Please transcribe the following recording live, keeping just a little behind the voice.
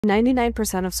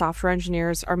99% of software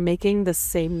engineers are making the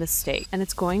same mistake, and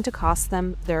it's going to cost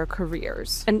them their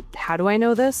careers. And how do I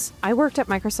know this? I worked at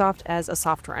Microsoft as a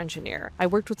software engineer. I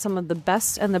worked with some of the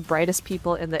best and the brightest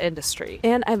people in the industry,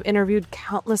 and I've interviewed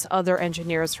countless other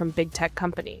engineers from big tech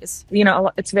companies.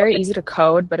 It's very easy to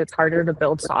code, but it's harder to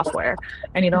build software.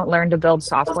 And you don't learn to build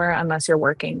software unless you're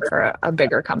working for a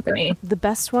bigger company. The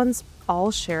best ones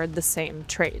all shared the same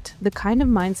trait, the kind of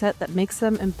mindset that makes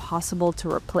them impossible to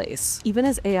replace, even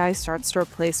as AI starts to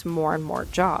replace more and more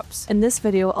jobs. In this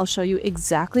video, I'll show you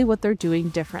exactly what they're doing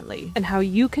differently and how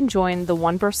you can join the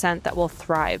 1% that will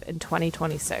thrive in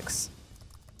 2026.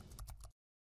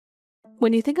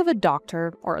 When you think of a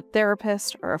doctor or a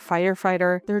therapist or a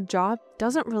firefighter, their job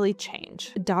doesn't really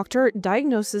change. A doctor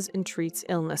diagnoses and treats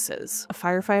illnesses. A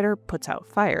firefighter puts out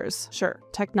fires. Sure,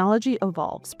 technology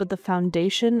evolves, but the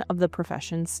foundation of the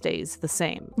profession stays the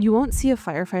same. You won't see a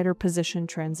firefighter position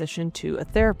transition to a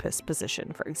therapist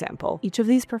position, for example. Each of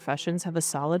these professions have a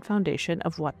solid foundation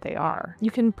of what they are. You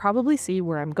can probably see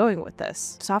where I'm going with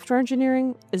this. Software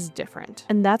engineering is different,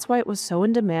 and that's why it was so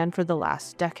in demand for the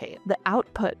last decade. The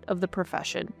output of the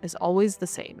profession is always the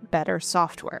same, better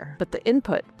software, but the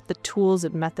input, the tools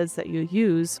and methods that you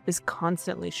use, is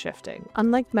constantly shifting.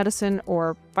 Unlike medicine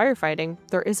or firefighting,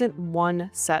 there isn't one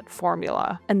set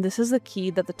formula. And this is the key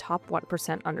that the top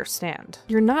 1% understand.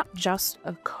 You're not just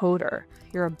a coder,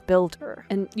 you're a builder,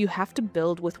 and you have to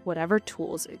build with whatever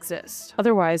tools exist.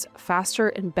 Otherwise, faster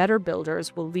and better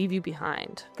builders will leave you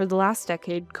behind. For the last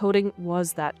decade, coding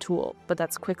was that tool, but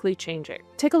that's quickly changing.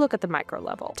 Take a look at the micro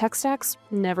level. Tech stacks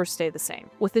never stay the same.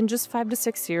 Within just 5 to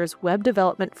 6 years, web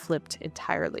development flipped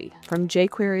entirely, from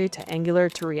jQuery to Angular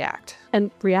to React.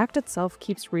 And React itself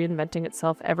keeps reinventing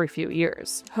itself every few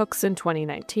years. Hooks in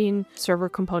 2019, server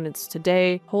components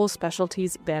today, whole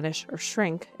specialties vanish or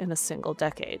shrink in a single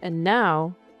decade. And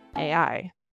now,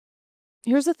 AI.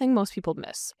 Here's the thing most people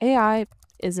miss. AI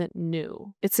isn't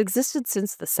new. It's existed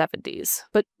since the 70s.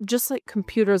 But just like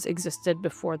computers existed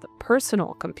before the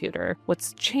personal computer,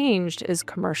 what's changed is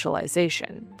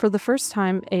commercialization. For the first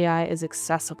time, AI is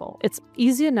accessible. It's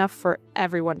easy enough for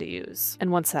everyone to use.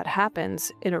 And once that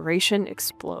happens, iteration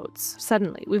explodes.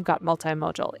 Suddenly, we've got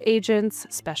multimodal agents,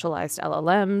 specialized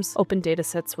LLMs, open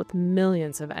datasets with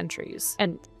millions of entries,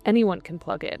 and anyone can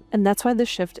plug in. And that's why the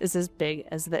shift is as big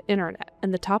as the internet.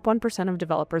 And the top 1% of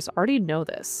developers already know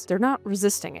this. They're not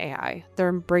resisting AI, they're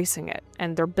embracing it,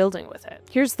 and they're building with it.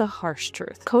 Here's the harsh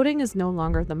truth. Coding is no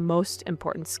longer the most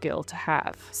important skill to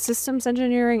have. Systems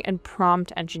engineering and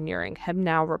prompt engineering have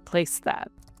now replaced that.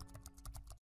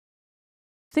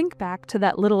 Think back to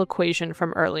that little equation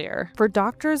from earlier. For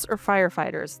doctors or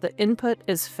firefighters, the input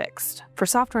is fixed. For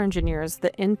software engineers,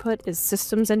 the input is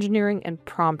systems engineering and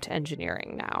prompt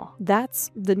engineering now.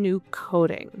 That's the new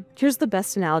coding. Here's the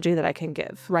best analogy that I can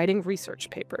give: writing research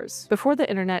papers. Before the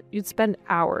internet, you'd spend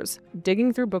hours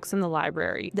digging through books in the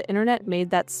library. The internet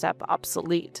made that step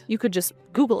obsolete. You could just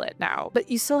Google it now,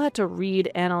 but you still had to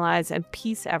read, analyze, and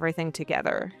piece everything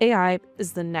together. AI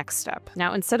is the next step.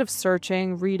 Now, instead of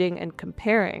searching, reading, and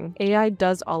comparing, AI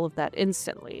does all of that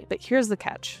instantly. But here's the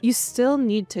catch. You still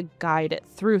need to guide it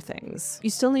through things. You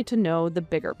still need to know the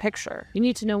bigger picture. You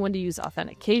need to know when to use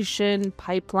authentication,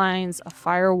 pipelines, a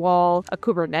firewall, a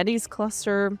Kubernetes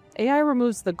cluster. AI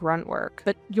removes the grunt work,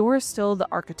 but you're still the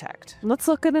architect. Let's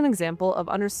look at an example of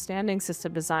understanding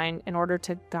system design in order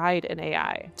to guide an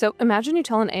AI. So imagine you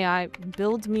tell an AI,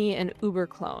 build me an Uber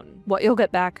clone. What you'll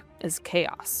get back is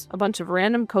chaos. A bunch of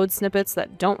random code snippets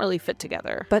that don't really fit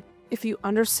together. But if you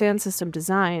understand system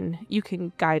design, you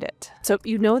can guide it. So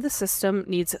you know the system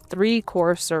needs 3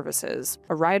 core services: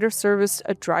 a rider service,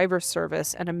 a driver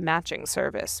service, and a matching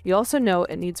service. You also know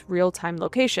it needs real-time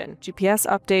location, GPS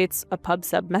updates, a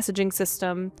pub/sub messaging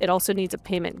system. It also needs a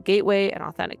payment gateway and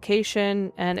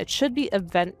authentication, and it should be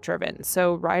event-driven,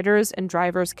 so riders and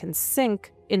drivers can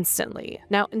sync instantly.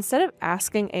 Now, instead of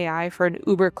asking AI for an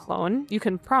Uber clone, you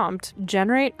can prompt,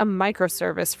 generate a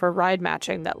microservice for ride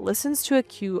matching that listens to a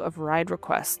queue of ride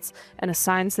requests and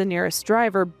assigns the nearest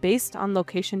driver based on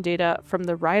location data from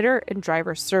the rider and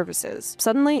driver services.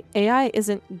 Suddenly, AI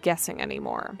isn't guessing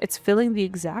anymore. It's filling the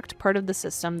exact part of the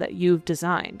system that you've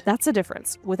designed. That's the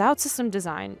difference. Without system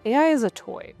design, AI is a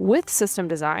toy. With system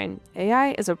design,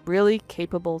 AI is a really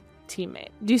capable teammate.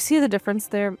 Do you see the difference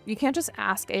there? You can't just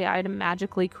ask AI to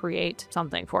magically create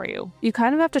something for you. You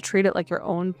kind of have to treat it like your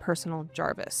own personal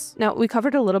Jarvis. Now, we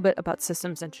covered a little bit about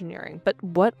systems engineering, but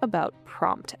what about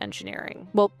prompt engineering?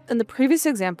 Well, in the previous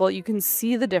example, you can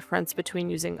see the difference between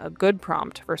using a good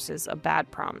prompt versus a bad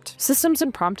prompt. Systems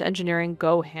and prompt engineering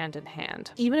go hand in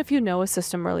hand. Even if you know a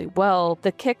system really well,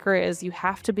 the kicker is you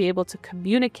have to be able to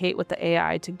communicate with the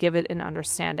AI to give it an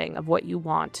understanding of what you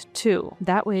want too.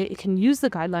 That way, it can use the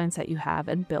guidelines that you have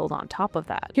and build on top of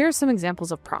that. Here are some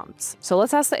examples of prompts. So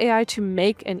let's ask the AI to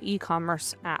make an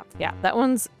e-commerce app. Yeah, that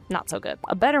one's not so good.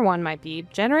 A better one might be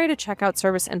generate a checkout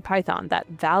service in Python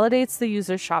that validates the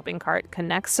user's shopping cart,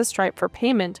 connects to Stripe for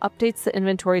payment, updates the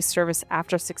inventory service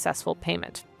after successful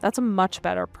payment. That's a much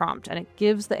better prompt, and it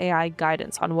gives the AI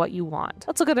guidance on what you want.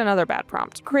 Let's look at another bad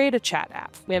prompt. Create a chat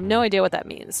app. We have no idea what that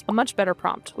means. A much better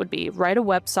prompt would be write a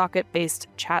WebSocket-based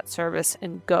chat service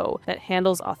in Go that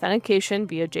handles authentication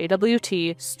via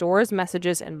JWT, stores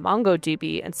messages in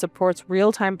MongoDB, and supports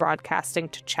real-time broadcasting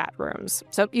to chat rooms.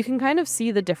 So you can kind of see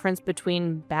the difference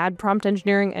between bad prompt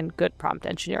engineering and good prompt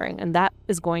engineering, and that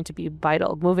is going to be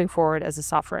vital moving forward as a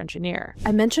software engineer.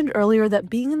 I mentioned earlier that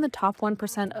being in the top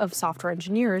 1% of software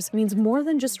engineers means more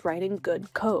than just writing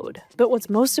good code. But what's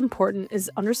most important is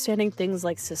understanding things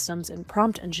like systems and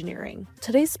prompt engineering.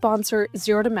 Today's sponsor,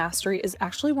 Zero to Mastery, is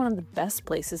actually one of the best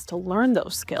places to learn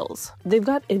those skills. They've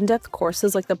got in-depth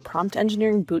courses like the Prompt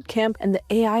Engineering Bootcamp and the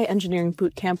AI Engineering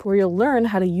Bootcamp, where you'll learn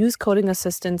how to use coding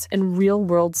assistants in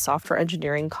real-world software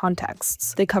engineering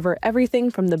contexts. They cover everything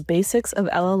from the basics of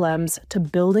LLMs to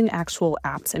building actual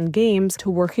apps and games to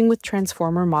working with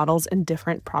transformer models and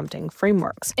different prompting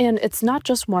frameworks. And it's not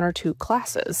just one or two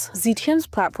classes. ZTM's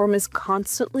platform is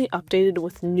constantly updated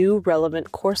with new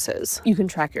relevant courses. You can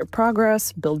track your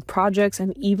progress, build projects,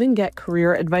 and even get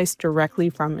career advice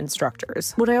directly from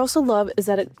instructors. What I also love is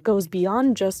that it goes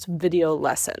beyond just video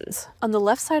lessons. On the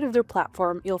left side of their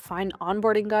platform, you'll find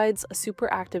onboarding guides, a super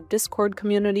active Discord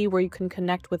community where you can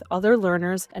connect with other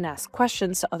learners and ask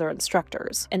questions to other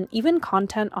instructors, and even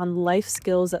content on life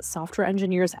skills that software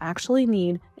engineers actually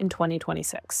need in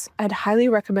 2026. I'd highly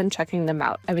recommend checking them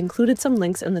out. I've included some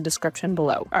links in the description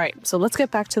below. All right, so let's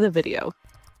get back to the video.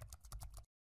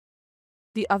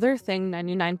 The other thing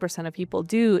 99% of people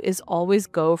do is always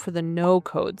go for the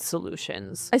no-code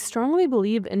solutions. I strongly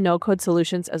believe in no-code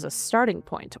solutions as a starting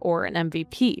point or an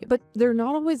MVP, but they're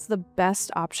not always the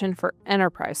best option for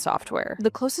enterprise software. The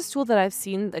closest tool that I've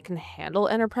seen that can handle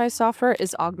enterprise software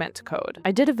is Augment Code.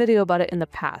 I did a video about it in the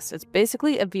past. It's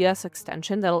basically a VS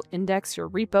extension that'll index your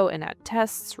repo and add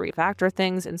tests, refactor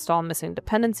things, install missing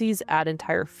dependencies, add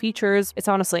entire features. It's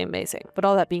honestly amazing. But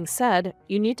all that being said,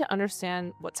 you need to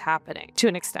understand what's happening to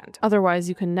an extent. Otherwise,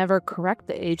 you can never correct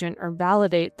the agent or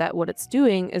validate that what it's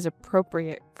doing is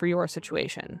appropriate for your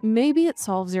situation. Maybe it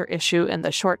solves your issue in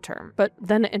the short term, but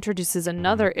then it introduces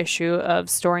another issue of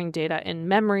storing data in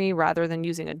memory rather than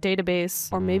using a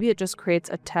database, or maybe it just creates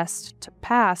a test to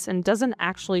pass and doesn't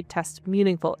actually test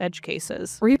meaningful edge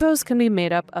cases. Repos can be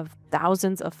made up of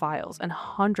thousands of files and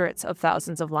hundreds of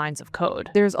thousands of lines of code.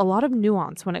 There's a lot of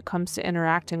nuance when it comes to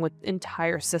interacting with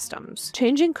entire systems.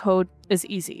 Changing code is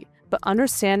easy, but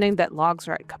understanding that logs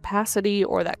are at capacity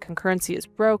or that concurrency is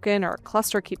broken or a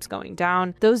cluster keeps going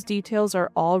down, those details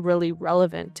are all really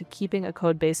relevant to keeping a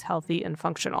code base healthy and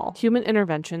functional. Human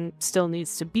intervention still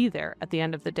needs to be there at the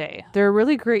end of the day. There are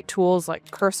really great tools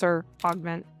like Cursor,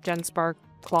 Augment, GenSpark,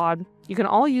 Claude. You can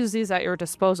all use these at your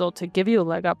disposal to give you a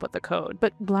leg up with the code,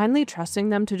 but blindly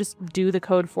trusting them to just do the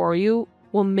code for you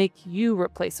will make you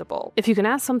replaceable. If you can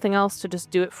ask something else to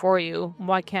just do it for you,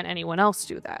 why can't anyone else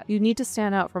do that? You need to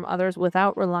stand out from others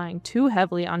without relying too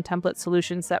heavily on template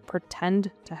solutions that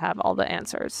pretend to have all the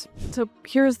answers. So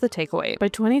here's the takeaway. By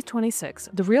 2026,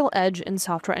 the real edge in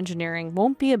software engineering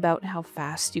won't be about how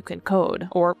fast you can code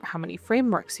or how many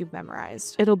frameworks you've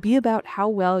memorized. It'll be about how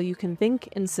well you can think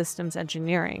in systems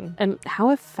engineering and how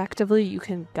effectively you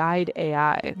can guide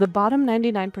AI. The bottom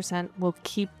 99% will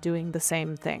keep doing the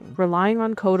same thing, relying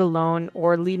on code alone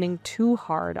or leaning too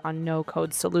hard on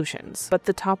no-code solutions. But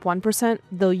the top 1%,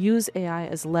 they'll use AI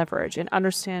as leverage and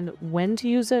understand when to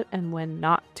use it and when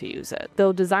not to use it.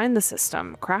 They'll design the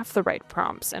system, craft the right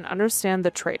prompts, and understand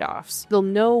the trade-offs. They'll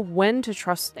know when to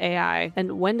trust AI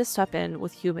and when to step in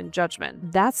with human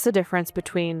judgment. That's the difference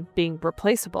between being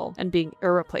replaceable and being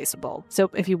irreplaceable. So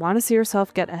if you want to see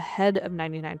yourself get ahead of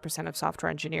 99% of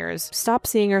software engineers, stop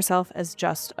seeing yourself as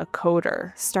just a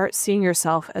coder. Start seeing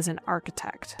yourself as an architect,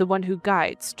 the one who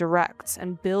guides, directs,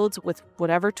 and builds with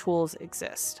whatever tools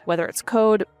exist, whether it's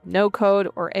code, no code,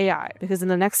 or AI, because in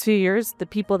the next few years, the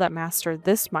people that master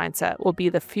this mindset will be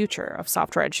the future of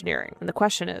software engineering. And the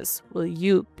question is, will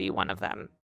you be one of them?